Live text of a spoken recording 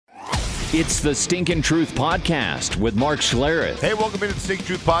It's the Stinkin' Truth Podcast with Mark Schlereth. Hey, welcome into the Stinkin'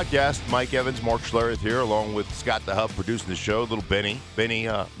 Truth Podcast. Mike Evans, Mark Schlereth here, along with Scott the Hub producing the show. Little Benny,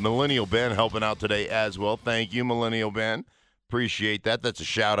 Millennial Ben helping out today as well. Thank you, Millennial Ben. Appreciate that. That's a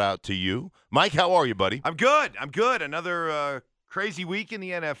shout out to you. Mike, how are you, buddy? I'm good. Another crazy week in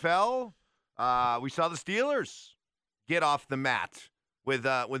the NFL. We saw the Steelers get off the mat with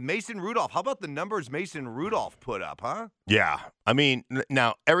Mason Rudolph. How about the numbers Mason Rudolph put up, huh? Yeah. I mean,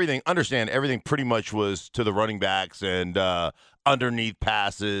 now everything pretty much was to the running backs and underneath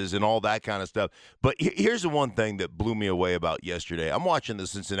passes and all that kind of stuff. But here's the one thing that blew me away about yesterday. I'm watching the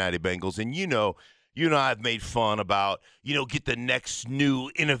Cincinnati Bengals, and you know I've made fun about, get the next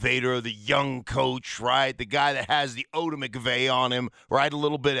new innovator, the young coach, right? The guy that has the Oda McVay on him, right? A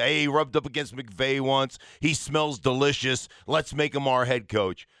little bit, hey, he rubbed up against McVay once. He smells delicious. Let's make him our head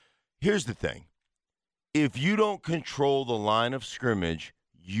coach. Here's the thing. If you don't control the line of scrimmage,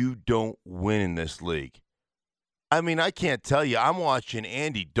 you don't win in this league. I mean, I can't tell you. I'm watching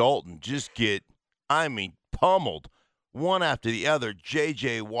Andy Dalton just get, pummeled one after the other.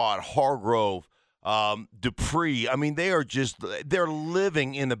 J.J. Watt, Hargrove, Dupree. I mean, they're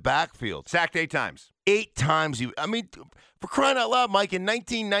living in the backfield. Sacked 8 times. 8 times. For crying out loud, Mike, in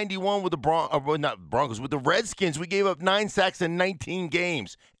 1991 with with the Redskins, we gave up 9 sacks in 19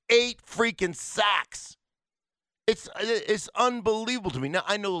 games. 8 freaking sacks. It's unbelievable to me. Now,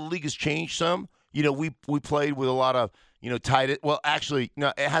 I know the league has changed some. We played with a lot of, tight end. Well, actually,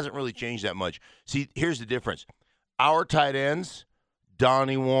 no, it hasn't really changed that much. See, here's the difference. Our tight ends,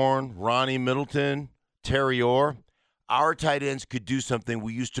 Donnie Warren, Ronnie Middleton, Terry Orr, our tight ends could do something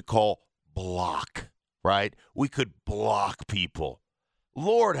we used to call block, right? We could block people.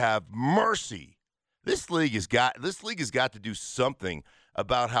 Lord have mercy. This league has got to do something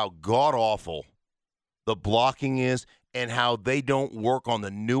about how god-awful the blocking is and how they don't work on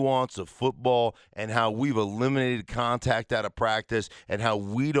the nuance of football and how we've eliminated contact out of practice and how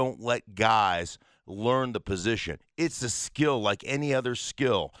we don't let guys learn the position. It's a skill like any other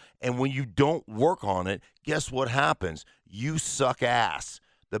skill. And when you don't work on it, guess what happens? You suck ass.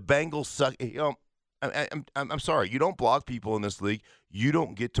 The Bengals suck. I'm sorry. You don't block people in this league. You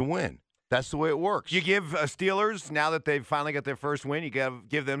don't get to win. That's the way it works. You give Steelers, now that they've finally got their first win, you got to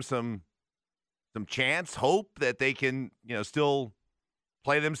give them some chance, hope that they can, still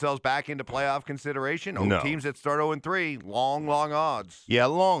play themselves back into playoff consideration. No. Teams that start 0-3, long odds. Yeah,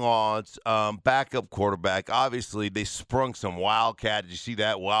 long odds. Backup quarterback. Obviously, they sprung some wildcat. Did you see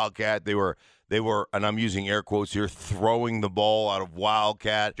that wildcat? They were, and I'm using air quotes here, throwing the ball out of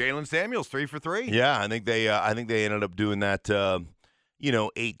wildcat. Jalen Samuels, 3 for 3. Yeah, I think they ended up doing that.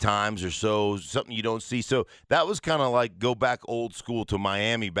 8 times or so, something you don't see. So that was kind of like go back old school to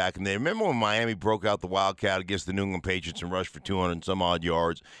Miami back in the day. Remember when Miami broke out the Wildcat against the New England Patriots and rushed for 200 and some odd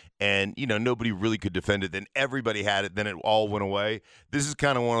yards, and, nobody really could defend it. Then everybody had it. Then it all went away. This is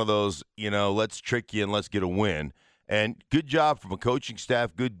kind of one of those, let's trick you and let's get a win. And good job from a coaching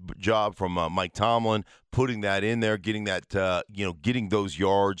staff. Good job from Mike Tomlin putting that in there, getting that, getting those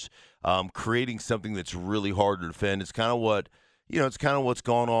yards, creating something that's really hard to defend. It's kind of what – it's kind of what's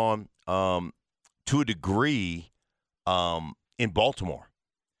going on to a degree in Baltimore,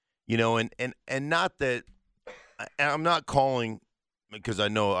 and not that I'm not calling because I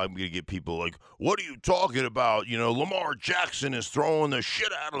know I'm going to get people like, what are you talking about? Lamar Jackson is throwing the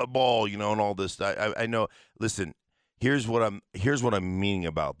shit out of the ball, and all this. I know. Listen, here's what I'm meaning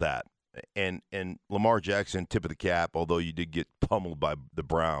about that. And Lamar Jackson, tip of the cap, although you did get pummeled by the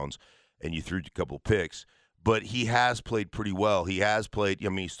Browns and you threw a couple of picks. But he has played pretty well. He has played,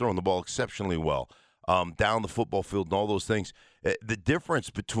 he's throwing the ball exceptionally well down the football field and all those things. The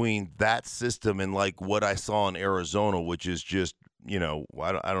difference between that system and like what I saw in Arizona, which is just, I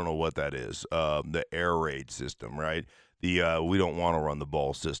don't know what that is, the air raid system, right? The we don't want to run the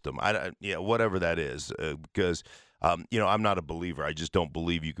ball system. Whatever that is, because, I'm not a believer. I just don't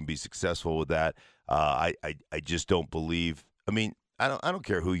believe you can be successful with that. I just don't believe. I don't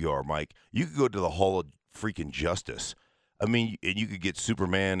care who you are, Mike. You could go to the Hall of freaking Justice. And you could get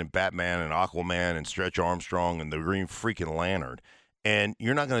Superman and Batman and Aquaman and Stretch Armstrong and the Green freaking Lantern, and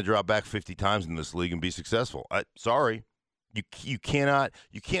you're not going to drop back 50 times in this league and be successful. Sorry, you can't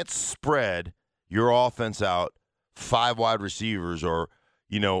spread your offense out 5 wide receivers or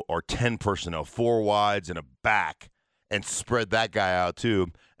 10 personnel, 4 wides and a back, and spread that guy out too,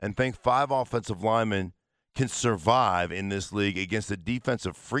 and think 5 offensive linemen can survive in this league against the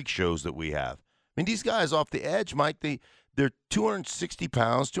defensive freak shows that we have. These guys off the edge, Mike, they're 260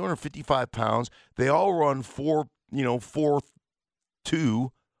 pounds, 255 pounds. They all run 4.2,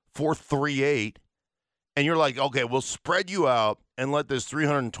 4.38. And you're like, okay, we'll spread you out. and let this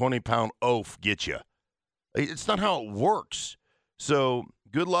 320-pound oaf get you. It's not how it works. So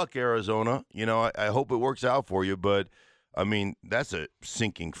good luck, Arizona. I hope it works out for you, but I mean, that's a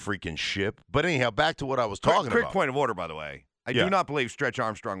sinking freaking ship. But anyhow, back to what I was talking quick about. Point of order, by the way. I do not believe Stretch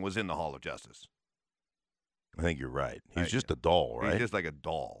Armstrong was in the Hall of Justice. I think you're right. He's just a doll, right? He's just like a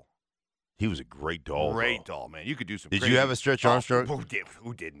doll. He was a great doll. Great doll, man. You could do some. Did crazy... you have a Stretch Armstrong?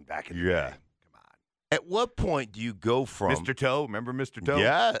 Who didn't back in the day? Come on. At what point do you go from Mr. Toe? Remember Mr. Toe?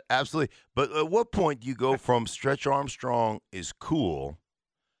 Yeah, absolutely. But at what point do you go from Stretch Armstrong is cool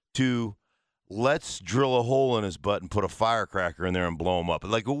to let's drill a hole in his butt and put a firecracker in there and blow him up?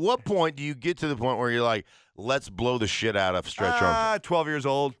 Like, at what point do you get to the point where you're like, let's blow the shit out of Stretch Armstrong? 12 years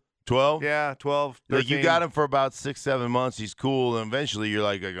old. 12? Yeah, 12, 13. Like, you got him for about 6-7 months. He's cool. And eventually you're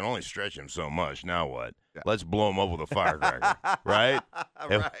like, I can only stretch him so much. Now what? Yeah. Let's blow him up with a firecracker. Right?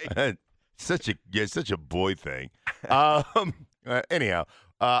 Right. Such a boy thing. Anyhow,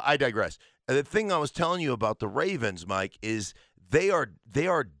 I digress. The thing I was telling you about the Ravens, Mike, is they are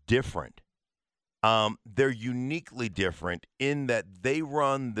different. They're uniquely different in that they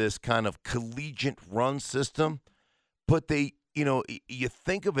run this kind of collegiate run system, but they, you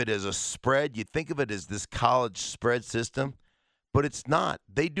think of it as a spread. You think of it as this college spread system, but it's not.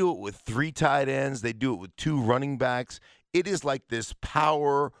 They do it with 3 tight ends. They do it with 2 running backs. It is like this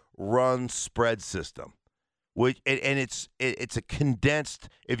power run spread system, which and it's a condensed,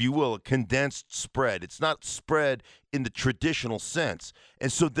 if you will, a condensed spread. It's not spread in the traditional sense, and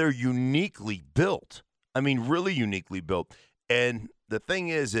so they're uniquely built. I mean, really uniquely built. And the thing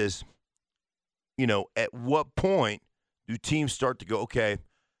is, at what point do teams start to go, okay,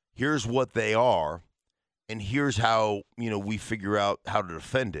 here's what they are, and here's how we figure out how to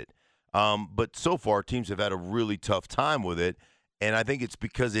defend it. But so far, teams have had a really tough time with it, and I think it's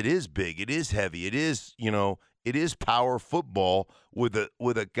because it is big, it is heavy, it is power football with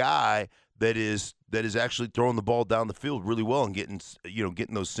a guy that is actually throwing the ball down the field really well and getting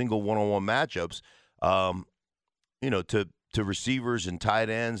those single one-on-one matchups, to receivers and tight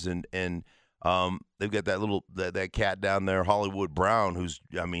ends and they've got that cat down there, Hollywood Brown,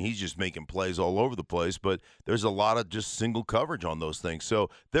 he's just making plays all over the place, but there's a lot of just single coverage on those things. So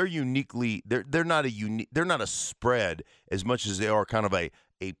they're uniquely they're not a spread as much as they are kind of a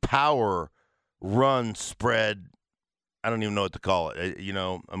power run spread. I don't even know what to call it.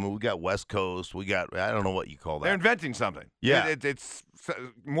 We got West Coast, I don't know what you call that. They're inventing something. Yeah. It's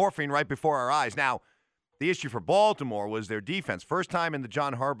morphing right before our eyes. Now, the issue for Baltimore was their defense. First time in the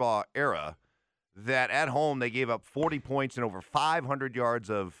John Harbaugh era that at home they gave up 40 points and over 500 yards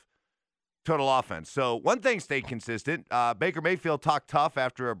of total offense. So one thing stayed consistent. Baker Mayfield talked tough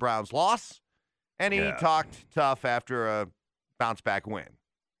after a Browns loss, and he talked tough after a bounce-back win.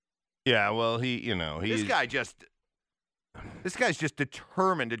 Yeah, well, this guy's just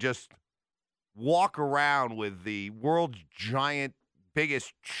determined to just walk around with the world's giant,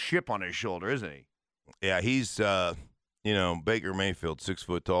 biggest chip on his shoulder, isn't he? Yeah, he's Baker Mayfield, 6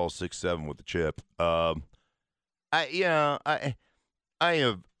 foot tall, 6'7" with a chip. I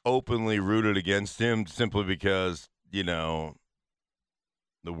have openly rooted against him simply because the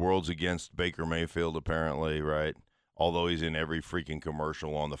world's against Baker Mayfield apparently, right? Although he's in every freaking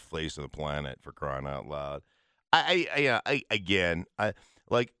commercial on the face of the planet, for crying out loud. I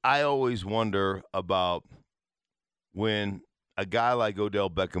always wonder about when a guy like Odell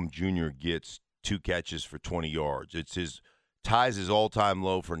Beckham Jr. gets 2 catches for 20 yards. Ties his all-time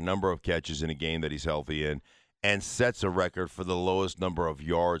low for number of catches in a game that he's healthy in, and sets a record for the lowest number of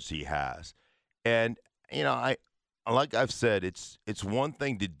yards he has. And like I've said, it's one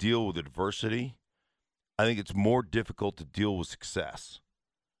thing to deal with adversity. I think it's more difficult to deal with success.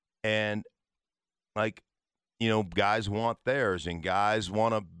 And guys want theirs, and guys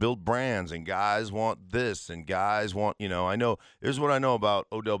want to build brands, and guys want this, and guys want, here's what I know about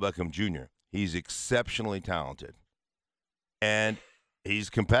Odell Beckham Jr. He's exceptionally talented, and he's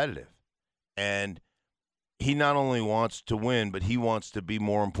competitive, and he not only wants to win, but he wants to be,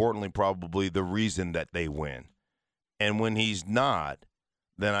 more importantly, probably the reason that they win. And when he's not,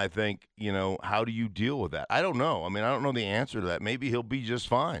 then I think, how do you deal with that? I don't know. I mean, I don't know the answer to that. Maybe he'll be just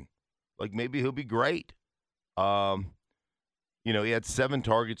fine. Maybe he'll be great. He had 7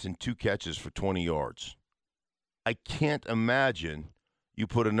 targets and 2 catches for 20 yards. I can't imagine you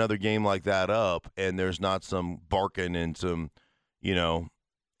put another game like that up and there's not some barking and some,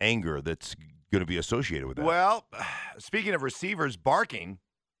 anger that's going to be associated with that. Well, speaking of receivers barking,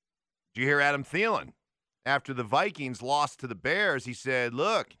 did you hear Adam Thielen? After the Vikings lost to the Bears, he said,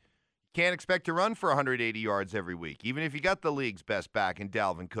 look, you can't expect to run for 180 yards every week, even if you got the league's best back in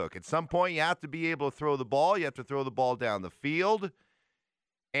Dalvin Cook. At some point, you have to be able to throw the ball. You have to throw the ball down the field.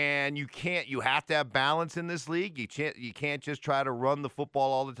 And you have to have balance in this league. You can't just try to run the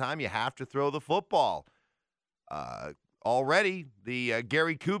football all the time. You have to throw the football. Already, the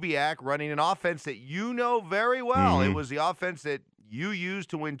Gary Kubiak running an offense that you know very well. Mm-hmm. It was the offense that you used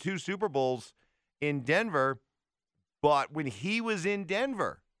to win 2 Super Bowls in Denver. But when he was in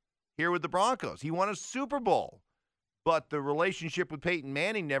Denver, here with the Broncos, he won a Super Bowl. But the relationship with Peyton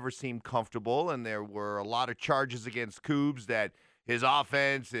Manning never seemed comfortable, and there were a lot of charges against Kubes that his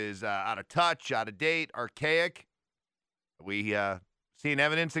offense is out of touch, out of date, archaic. We seeing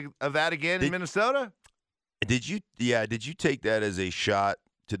evidence of that again in Minnesota? Did you take that as a shot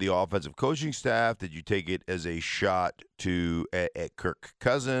to the offensive coaching staff? Did you take it as a shot at Kirk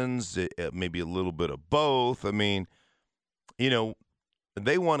Cousins? Maybe a little bit of both. I mean,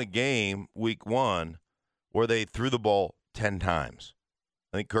 they won a game week 1 where they threw the ball 10 times.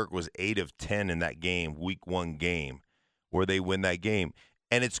 I think Kirk was 8 of 10 in that game, week 1 game, where they win that game.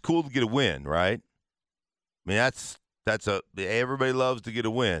 And it's cool to get a win, right? I mean, everybody loves to get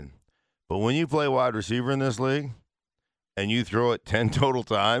a win. But when you play wide receiver in this league and you throw it 10 total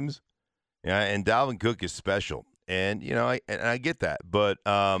times, and Dalvin Cook is special. And, I get that. But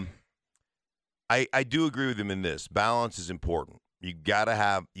I do agree with him in this. Balance is important. You gotta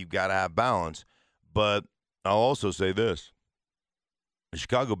have balance. But I'll also say this. The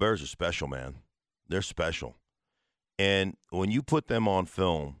Chicago Bears are special, man. They're special. And when you put them on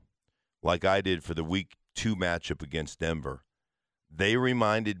film, like I did for the week 2 matchup against Denver, they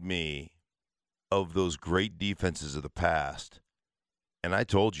reminded me of those great defenses of the past. And I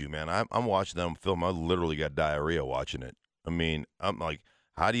told you, man, I'm watching them film. I literally got diarrhea watching it. I mean, I'm like,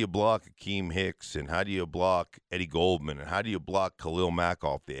 how do you block Akeem Hicks, and how do you block Eddie Goldman, and how do you block Khalil Mack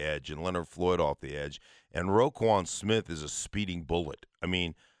off the edge and Leonard Floyd off the edge? And Roquan Smith is a speeding bullet. I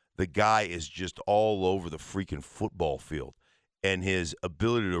mean, the guy is just all over the freaking football field, and his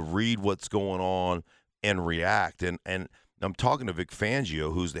ability to read what's going on and react. And I'm talking to Vic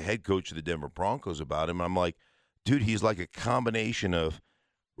Fangio, who's the head coach of the Denver Broncos, about him. I'm like, dude, he's like a combination of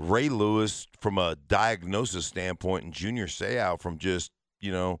Ray Lewis from a diagnosis standpoint and Junior Seau from just,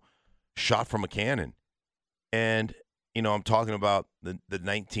 shot from a cannon. And, I'm talking about the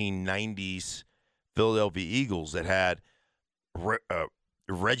 1990s Philadelphia Eagles that had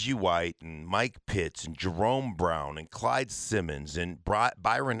Reggie White and Mike Pitts and Jerome Brown and Clyde Simmons and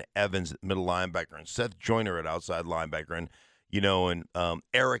Byron Evans at middle linebacker and Seth Joyner at outside linebacker and,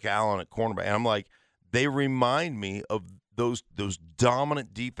 Eric Allen at cornerback. And I'm like, they remind me of those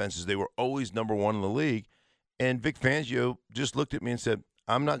dominant defenses. They were always number 1 in the league. And Vic Fangio just looked at me and said,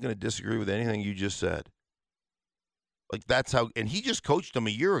 I'm not going to disagree with anything you just said. Like, that's how – and he just coached them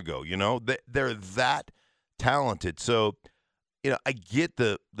a year ago, They're that talented. So, I get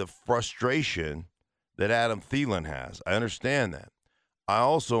the frustration that Adam Thielen has. I understand that. I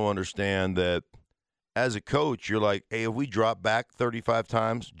also understand that as a coach, you're like, hey, if we drop back 35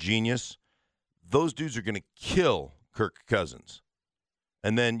 times, genius, those dudes are going to kill Kirk Cousins.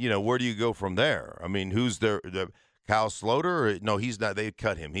 And then, where do you go from there? I mean, who's there? Kyle Sloter? No, he's not. They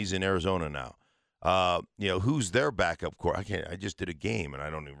cut him. He's in Arizona now. Who's their backup quarterback? I just did a game, and I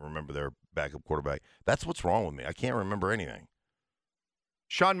don't even remember their backup quarterback. That's what's wrong with me. I can't remember anything.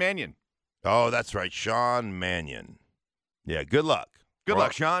 Sean Mannion. Oh, that's right. Sean Mannion. Yeah, good luck. Good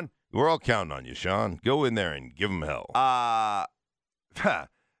luck, Sean. We're all counting on you, Sean. Go in there and give them hell.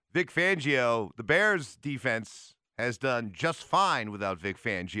 Vic Fangio, the Bears defense has done just fine without Vic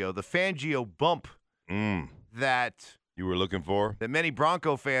Fangio. The Fangio bump that you were looking for, that many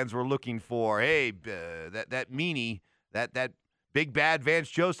Bronco fans were looking for. Hey, that meanie, that big bad Vance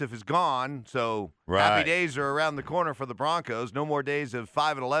Joseph is gone. So happy days are around the corner for the Broncos. No more days of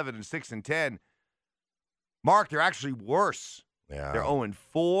 5-11 and 6-10. Mark, they're actually worse. Yeah. They're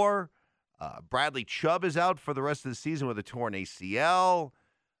 0-4. Bradley Chubb is out for the rest of the season with a torn ACL.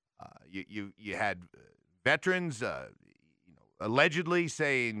 You had veterans, allegedly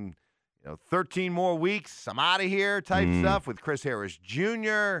saying, 13 more weeks, I'm out of here type stuff with Chris Harris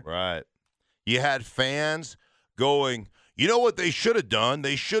Jr. Right. You had fans going, you know what they should have done?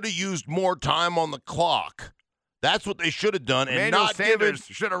 They should have used more time on the clock. That's what they should have done, and Emmanuel not Sanders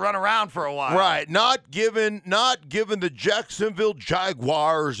should have run around for a while. Right, not given the Jacksonville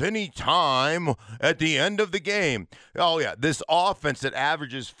Jaguars any time at the end of the game. Oh yeah, this offense that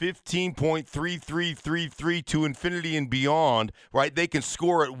averages 15.3333 to infinity and beyond. Right, they can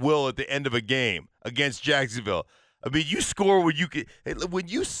score at will at the end of a game against Jacksonville. I mean, you score when you can. When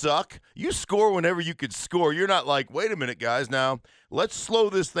you suck, you score whenever you can score. You're not like, wait a minute, guys. Now let's slow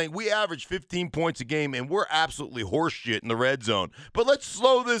this thing. We average 15 points a game, and we're absolutely horseshit in the red zone. But let's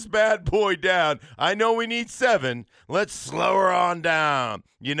slow this bad boy down. I know we need 7. Let's slow her on down.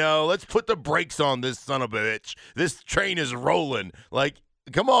 Let's put the brakes on this son of a bitch. This train is rolling. Like,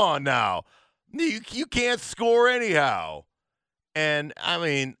 come on now. You can't score anyhow. And,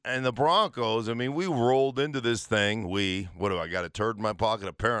 and the Broncos, we rolled into this thing. What do I got, a turd in my pocket?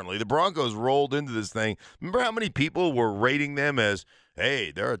 Apparently. The Broncos rolled into this thing. Remember how many people were rating them as,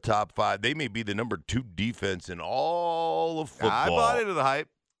 hey, they're a top 5. They may be the number 2 defense in all of football. I bought into the hype.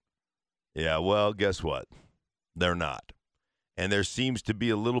 Yeah, well, guess what? They're not. And there seems to be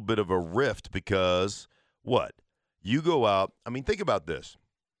a little bit of a rift because, what? You go out. Think about this.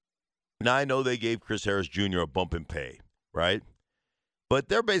 Now, I know they gave Chris Harris Jr. a bump in pay, right? But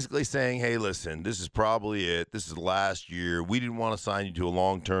they're basically saying, hey, listen, this is probably it. This is last year. We didn't want to sign you to a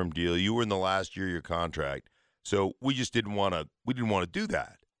long-term deal. You were in the last year of your contract. So we just didn't want to do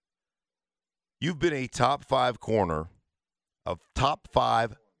that. You've been a top 5 corner, a top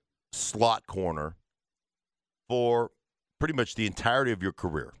 5 slot corner for pretty much the entirety of your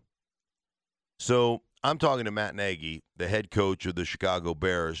career. So I'm talking to Matt Nagy, the head coach of the Chicago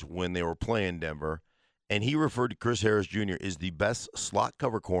Bears, when they were playing Denver. And he referred to Chris Harris Jr. as the best slot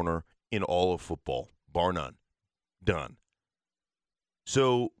cover corner in all of football, bar none. Done.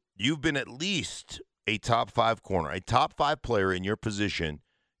 So you've been at least a top 5 corner, a top 5 player in your position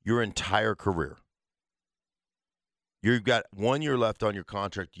your entire career. You've got 1 year left on your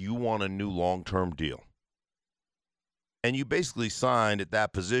contract. You want a new long-term deal. And you basically signed at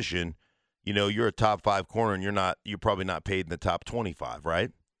that position. You're a top 5 corner and you're probably not paid in the top 25,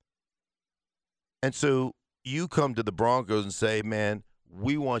 right? And so you come to the Broncos and say, man,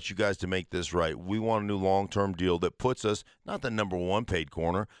 we want you guys to make this right. We want a new long-term deal that puts us, not the number 1 paid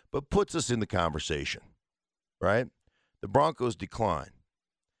corner, but puts us in the conversation, right? The Broncos decline.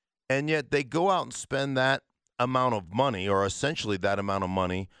 And yet they go out and spend that amount of money, or essentially that amount of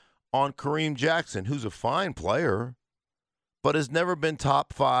money, on Kareem Jackson, who's a fine player, but has never been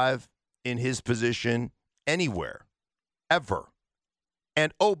top 5 in his position anywhere, ever.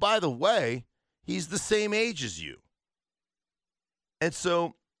 And, oh, by the way, he's the same age as you. And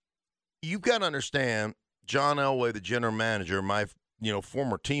so you've got to understand, John Elway, the general manager, my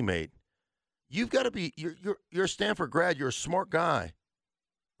former teammate, you've got to be you're a Stanford grad, you're a smart guy.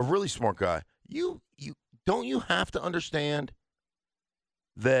 A really smart guy. You don't you have to understand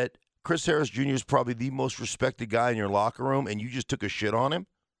that Chris Harris Jr. is probably the most respected guy in your locker room and you just took a shit on him?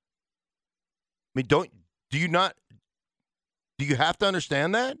 Do you have to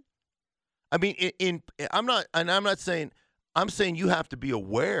understand that? I'm saying you have to be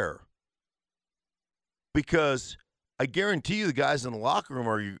aware, because I guarantee you the guys in the locker room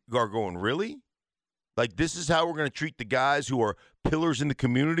are going, really? Like, this is how we're going to treat the guys who are pillars in the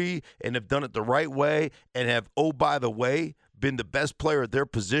community and have done it the right way and have, oh, by the way, been the best player at their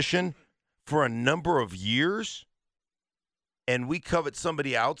position for a number of years? And we covet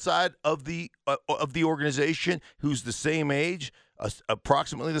somebody outside of the organization who's the same age,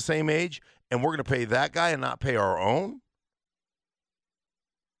 approximately the same age, and we're going to pay that guy and not pay our own?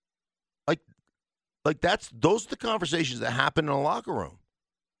 Those are the conversations that happen in a locker room.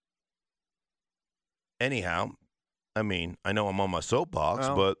 Anyhow, I know I'm on my soapbox,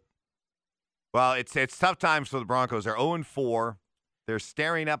 but it's tough times for the Broncos. They're 0-4. They're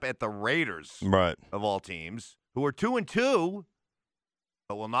staring up at the Raiders, right, of all teams, who are 2-2,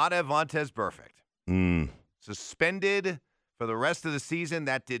 but will not have Vontaze Burfict. Suspended for the rest of the season.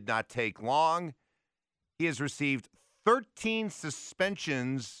 That did not take long. He has received 13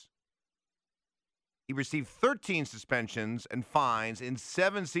 suspensions. He received 13 suspensions and fines in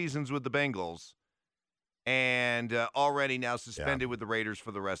 7 seasons with the Bengals, and already now suspended with the Raiders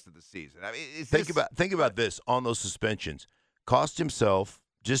for the rest of the season. Think about this on those suspensions. Cost himself,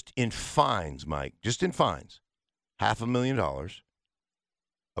 just in fines, Mike, $500,000,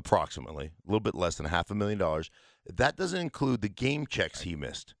 approximately, a little bit less than $500,000. That doesn't include the game checks he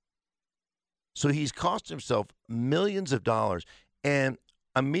missed. So he's cost himself millions of dollars. And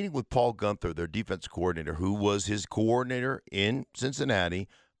I'm meeting with Paul Guenther, their defense coordinator, who was his coordinator in Cincinnati,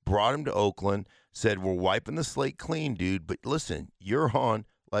 brought him to Oakland, said, we're wiping the slate clean, dude. But listen, you're on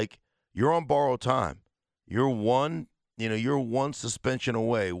borrowed time. You're one suspension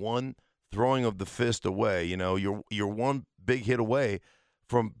away, one throwing of the fist away. You're one big hit away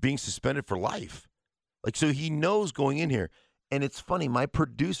from being suspended for life. So he knows going in here. And it's funny, my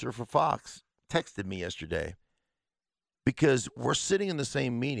producer for Fox texted me yesterday because we're sitting in the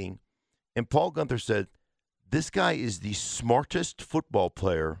same meeting, and Paul Guenther said, This guy is the smartest football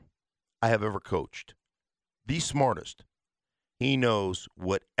player I have ever coached. The smartest. He knows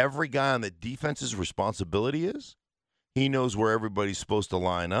what every guy on the defense's responsibility is. He knows where everybody's supposed to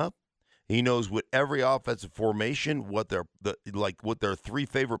line up. He knows what every offensive formation, what their 3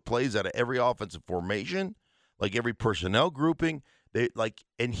 favorite plays out of every offensive formation, like every personnel grouping.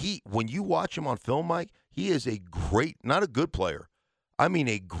 When you watch him on film, Mike, he is a great, not a good player. I mean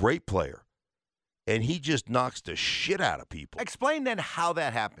a great player. And he just knocks the shit out of people. Explain then how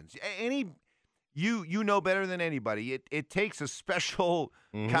that happens. You know better than anybody. It takes a special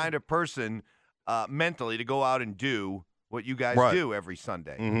kind of person mentally to go out and do what you guys do every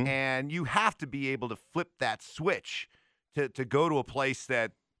Sunday. Mm-hmm. And you have to be able to flip that switch to go to a place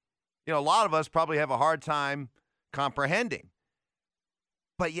that, a lot of us probably have a hard time comprehending.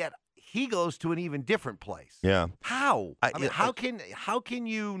 But yet he goes to an even different place. Yeah. How? How can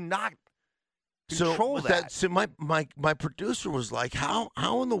you not control that? So my producer was like, how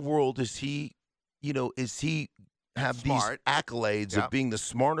in the world is he, is he have Smart. these accolades of being the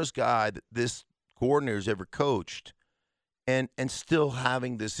smartest guy that this coordinator's ever coached and still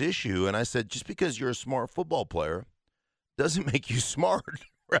having this issue? And I said, just because you're a smart football player doesn't make you smart,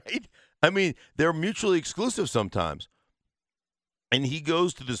 right? I mean, they're mutually exclusive sometimes. And he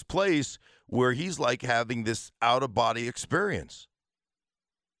goes to this place where he's like having this out-of-body experience.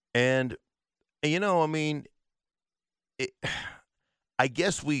 And, I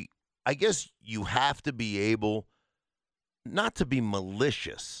guess you have to be able not to be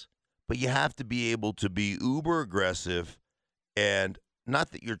malicious, but you have to be able to be uber aggressive, and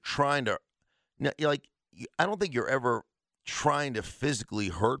not that you're trying to, I don't think you're ever trying to physically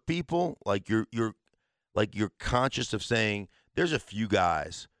hurt people. Like you're conscious of saying there's a few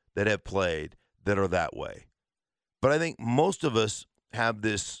guys that have played that are that way. But I think most of us have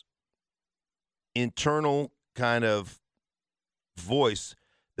this internal kind of voice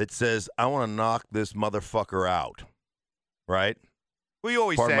that says, I want to knock this motherfucker out, right? Well, you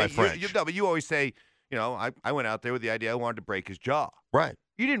always Pardon say, my French. but you always say, I went out there with the idea I wanted to break his jaw. Right.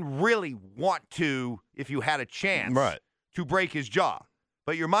 You didn't really want to, if you had a chance, to break his jaw.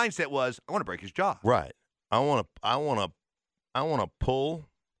 But your mindset was, I want to break his jaw. Right. I want to pull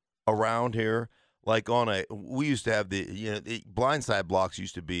around here like we used to have the blindside blocks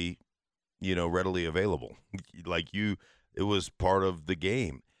used to be, readily available. It was part of the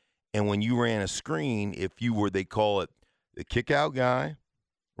game. And when you ran a screen, if you were, they call it the kick out guy,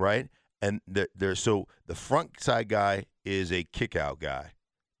 right? And so the front side guy is a kick out guy.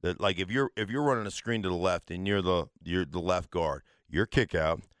 That, like, if you're running a screen to the left and you're the left guard, you're kick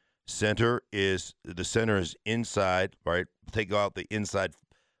out. The center is inside, right? Take out the inside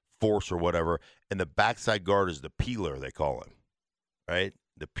force or whatever, and the backside guard is the peeler, they call him, right?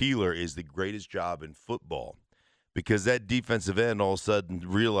 The peeler is the greatest job in football because that defensive end all of a sudden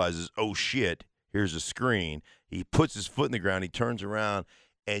realizes, oh shit, here's a screen. He puts his foot in the ground, he turns around,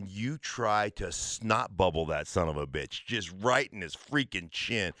 and you try to snot bubble that son of a bitch just right in his freaking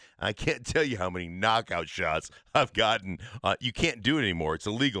chin. I can't tell you how many knockout shots I've gotten. You can't do it anymore. It's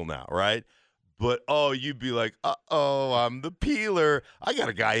illegal now, right? But, you'd be like, I'm the peeler. I got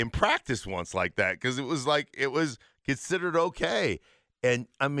a guy in practice once like that because it was considered okay. And,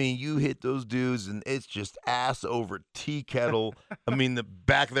 I mean, you hit those dudes, and it's just ass over tea kettle. I mean, the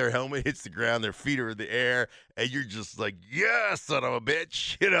back of their helmet hits the ground, their feet are in the air, and you're just like, yeah, son of a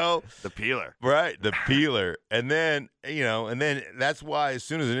bitch, The peeler. Right, the peeler. And then that's why as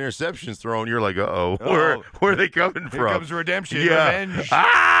soon as an interception's thrown, you're like, where are they coming from? Here comes redemption, revenge.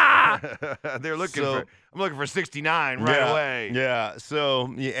 They're looking I'm looking for 69 right away. Yeah.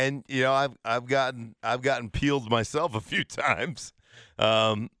 So, and I've gotten peeled myself a few times.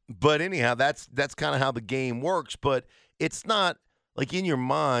 But anyhow, that's kind of how the game works. But it's not like in your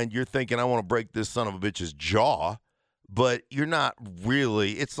mind you're thinking, I want to break this son of a bitch's jaw, but you're not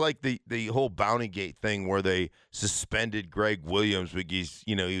really. It's like the whole Bounty Gate thing where they suspended Greg Williams because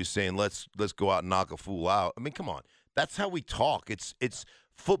he was saying let's go out and knock a fool out. I mean, come on, that's how we talk. It's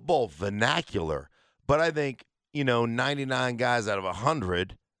football vernacular. But I think 99 guys out of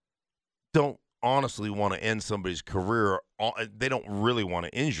 100 don't honestly want to end somebody's career. They don't really want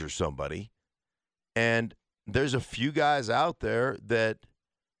to injure somebody. And there's a few guys out there that,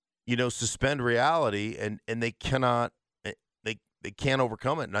 suspend reality and they cannot, they can't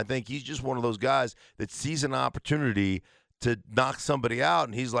overcome it. And I think he's just one of those guys that sees an opportunity to knock somebody out.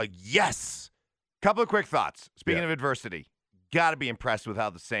 And he's like, yes. Couple of quick thoughts. Speaking of adversity, got to be impressed with how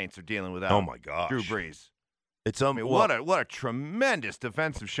the Saints are dealing with oh my gosh, Drew Brees. It's what a tremendous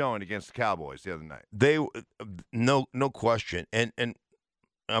defensive showing against the Cowboys the other night. They no question, and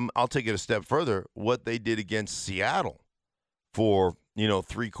I'll take it a step further. What they did against Seattle for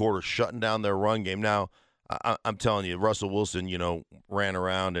 3 quarters, shutting down their run game. Now, I'm telling you, Russell Wilson, ran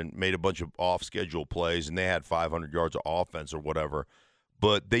around and made a bunch of off-schedule plays, and they had 500 yards of offense or whatever.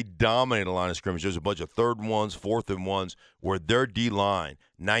 But they dominated the line of scrimmage. There's a bunch of 3rd and 1s, 4th and 1s, where their D-line,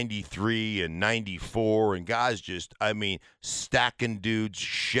 93 and 94, and guys just, stacking dudes,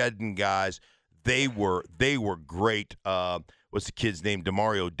 shedding guys. They were great. What's the kid's name?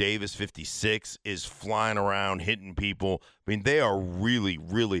 Demario Davis, 56, is flying around, hitting people. They are really,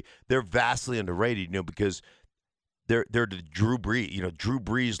 really – they're vastly underrated, because they're the Drew Brees. Drew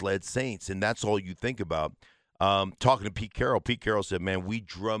Brees led Saints, and that's all you think about. Talking to Pete Carroll said, man, we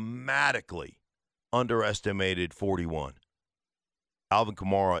dramatically underestimated 41. Alvin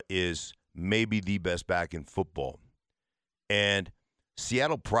Kamara is maybe the best back in football. And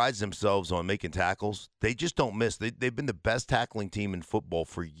Seattle prides themselves on making tackles. They just don't miss. They've been the best tackling team in football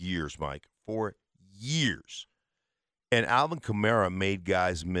for years, Mike, for years. And Alvin Kamara made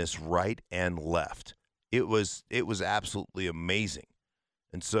guys miss right and left. It was absolutely amazing.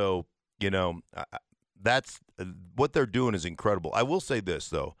 And so, that's what they're doing is incredible. I will say this,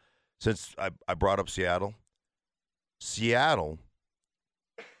 though, since I brought up Seattle. Seattle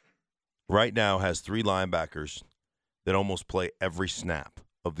right now has 3 linebackers that almost play every snap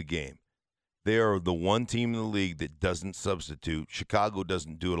of the game. They are the one team in the league that doesn't substitute. Chicago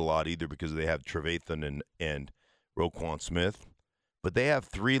doesn't do it a lot either because they have Trevathan and Roquan Smith. But they have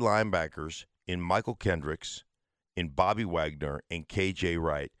 3 linebackers in Michael Kendricks, in Bobby Wagner, and KJ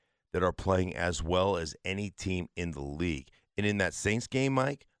Wright that are playing as well as any team in the league. And in that Saints game,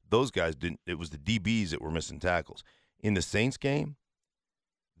 Mike, those guys didn't. It was the DBs that were missing tackles. In the Saints game,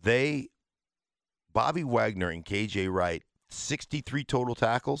 Bobby Wagner and KJ Wright, 63 total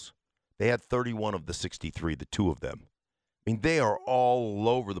tackles. They had 31 of the 63, the 2 of them. They are all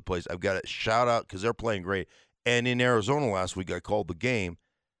over the place. I've got to shout out because they're playing great. And in Arizona last week, I called the game.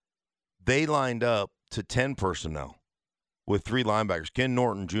 They lined up to 10 personnel with 3 linebackers. Ken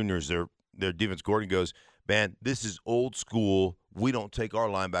Norton Jr. is their defense coordinator. Goes, man, this is old school. We don't take our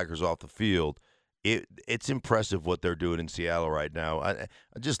linebackers off the field. It's impressive what they're doing in Seattle right now. I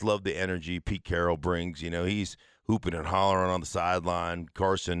just love the energy Pete Carroll brings. He's hooping and hollering on the sideline.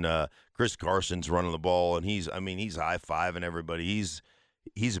 Chris Carson's running the ball, and he's high-fiving everybody.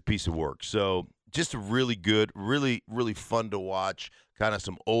 He's a piece of work. So just a really good, really, really fun to watch, kind of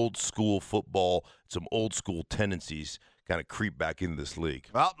some old-school football, some old-school tendencies kind of creep back into this league.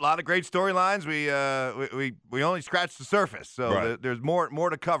 Well, a lot of great storylines. We only scratched the surface, so right. There's more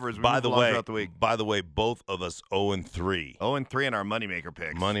to cover as we move along throughout the week. By the way, both of us 0-3. 0-3 in our moneymaker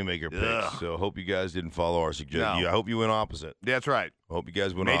picks. So hope you guys didn't follow our suggestion. No. I hope you went opposite. That's right. I hope you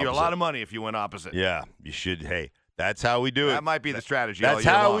guys went Made opposite. you a lot of money if you went opposite. Yeah, you should. Hey, that's how we do it. That might be the strategy. That's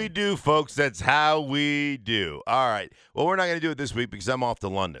how we do, folks. That's how we do. All right. Well, we're not going to do it this week because I'm off to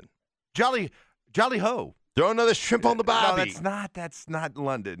London. Jolly ho. Throw another shrimp on the bobby. No, that's not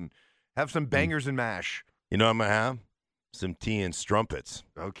London. Have some bangers and mash. You know what I'm going to have? Some tea and strumpets.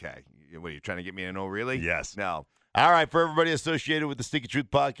 Okay. What, are you trying to get me to know, really? Yes. No. All right. For everybody associated with the Stinky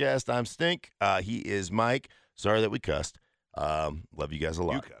Truth podcast, I'm Stink. He is Mike. Sorry that we cussed. Love you guys a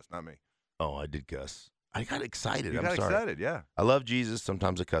lot. You cussed, not me. Oh, I did cuss. I got excited. I'm sorry. Excited, yeah. I love Jesus.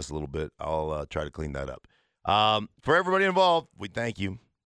 Sometimes I cuss a little bit. I'll try to clean that up. For everybody involved, we thank you.